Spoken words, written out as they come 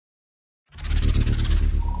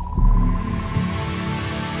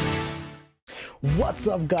What's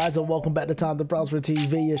up, guys, and welcome back to Time to Prosper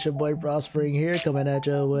TV. It's your boy Prospering here, coming at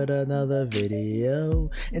you with another video.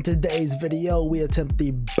 In today's video, we attempt the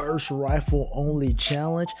burst rifle only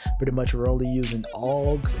challenge. Pretty much we're only using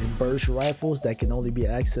AUGs and burst rifles that can only be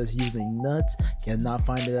accessed using nuts. Cannot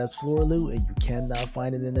find it as floor loot, and you cannot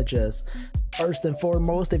find it in the chest. First and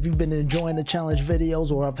foremost, if you've been enjoying the challenge videos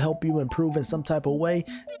or have helped you improve in some type of way,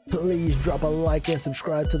 please drop a like and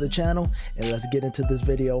subscribe to the channel, and let's get into this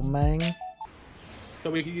video, man. So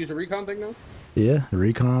we can use a recon thing now? Yeah,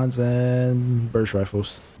 recons and burst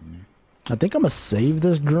rifles. I think I'm gonna save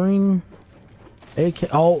this green AK.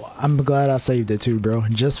 Oh, I'm glad I saved it too, bro.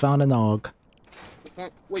 Just found an AUG.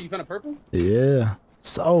 Wait, you found a purple? Yeah,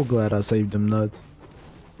 so glad I saved them nuts.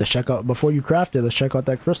 Let's check out, before you craft it, let's check out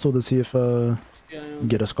that crystal to see if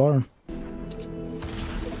get a scar.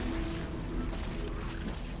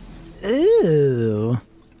 Ew.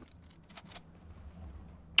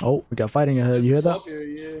 Oh, we got fighting ahead. You hear that? Up here,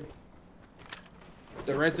 yeah.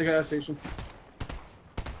 They're right at the gas station.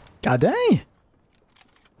 God dang.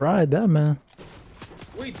 Right that, man.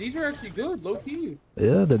 Wait, these are actually good, low key.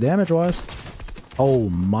 Yeah, the damage wise. Oh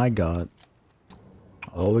my god.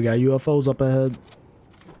 Oh, we got UFOs up ahead.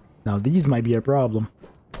 Now these might be a problem.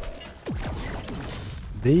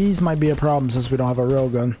 These might be a problem since we don't have a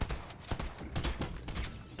railgun.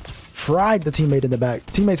 Fried the teammate in the back.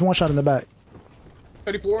 Teammate's one shot in the back.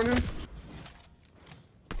 34 on him.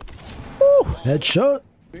 Woo! Headshot.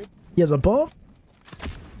 He has a pump.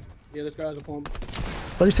 Yeah, this guy has a pump.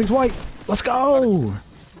 36 white. Let's go.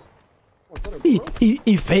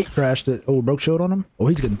 He fake crashed it. Oh, broke shield on him. Oh,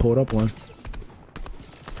 he's getting pulled up one.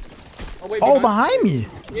 Oh, wait, behind me.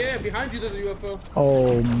 Yeah, behind you there's a UFO.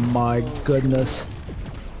 Oh my goodness.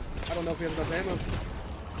 I don't know if he has enough ammo.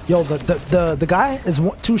 Yo, the guy is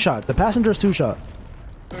two shot. The passenger's two shot.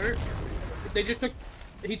 Alright.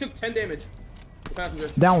 He took 10 damage. The passenger.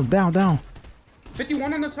 Down.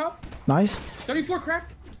 51 on the top. Nice. 34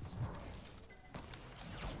 cracked.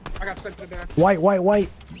 I got sent to the back. White.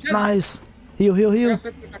 Yeah. Nice. Heal.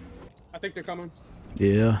 I think they're coming.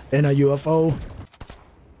 Yeah. And a UFO.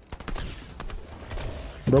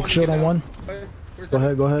 Broke shield on one. Go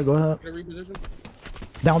ahead. Get a reposition.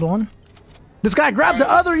 Downed one. This guy grabbed the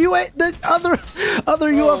other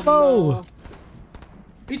other UFO. No.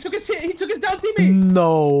 He took his down teammate.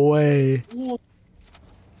 No way. Ooh.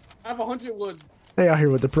 I have 100 wood. They out here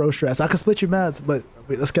with the pro stress. I can split your mats, but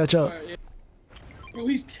wait, let's catch up. Yeah. Bro,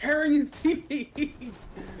 he's carrying his teammate.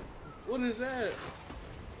 What is that?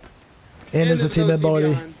 And there's a teammate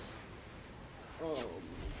body. Oh,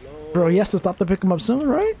 no. Bro, he has to stop to pick him up soon,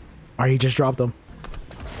 right? Or he just dropped him.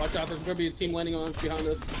 Watch out, there's gonna be a team landing on us behind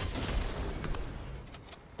us.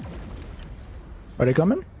 Are they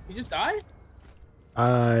coming? He just died?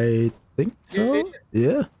 I think so.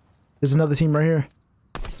 Yeah. There's another team right here.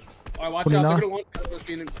 Alright, watch out. Look at the one that was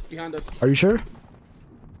behind us. Are you sure?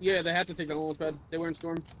 Yeah, they had to take the launch pad. They were in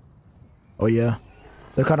storm. Oh yeah.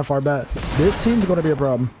 They're kind of far back. This team's gonna be a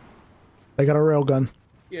problem. They got a railgun.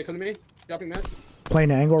 Yeah, come to me. Dropping match. Playing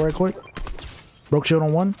the angle right quick. Broke shield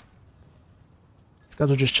on one. These guys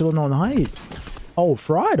are just chilling on height. Oh,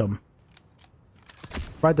 fried them.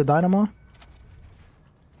 Fried the dynamo.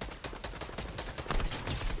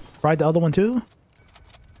 Fried the other one too.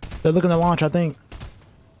 They're looking to launch, I think.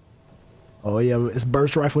 Oh yeah, it's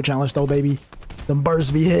burst rifle challenge though, baby. Them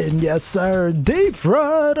bursts be hitting, yes sir. Deep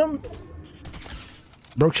fried them.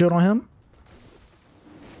 Broke shield on him.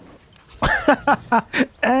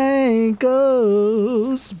 Ankles,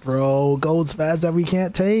 bro. Gold's fast that we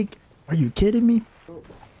can't take. Are you kidding me?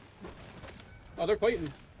 Oh, they're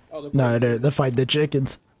fighting. Oh, they're No, they're fighting the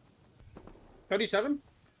chickens. 37?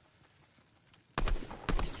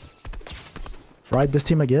 Fried this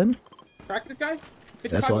team again? Crack this guy?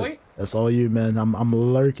 55 weight? That's all you, man. I'm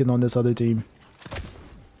lurking on this other team.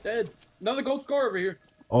 Dead. Another gold score over here.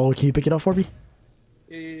 Oh, can you pick it up for me?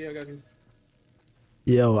 Yeah, I got you.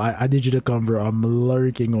 Yo, I need you to come, bro. I'm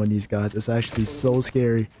lurking on these guys. It's actually so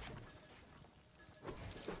scary.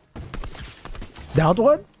 Downed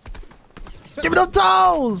one? Give me them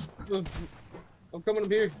toes! I'm coming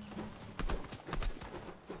up here.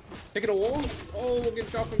 Taking a wall? Oh, we'll get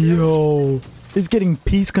shot from Yo, he's getting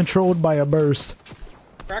piece controlled by a burst.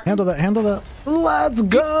 Handle that. Let's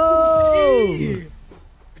go!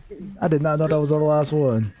 I did not know that was the last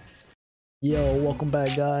one. Yo, welcome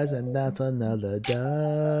back, guys, and that's another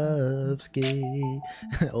Dubsky.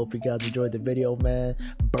 Hope you guys enjoyed the video, man.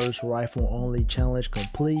 Burst rifle only challenge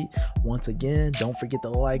complete. Once again, don't forget to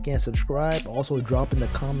like and subscribe. Also, drop in the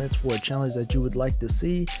comments for a challenge that you would like to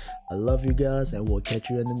see. I love you guys, and we'll catch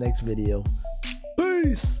you in the next video.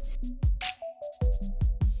 Peace.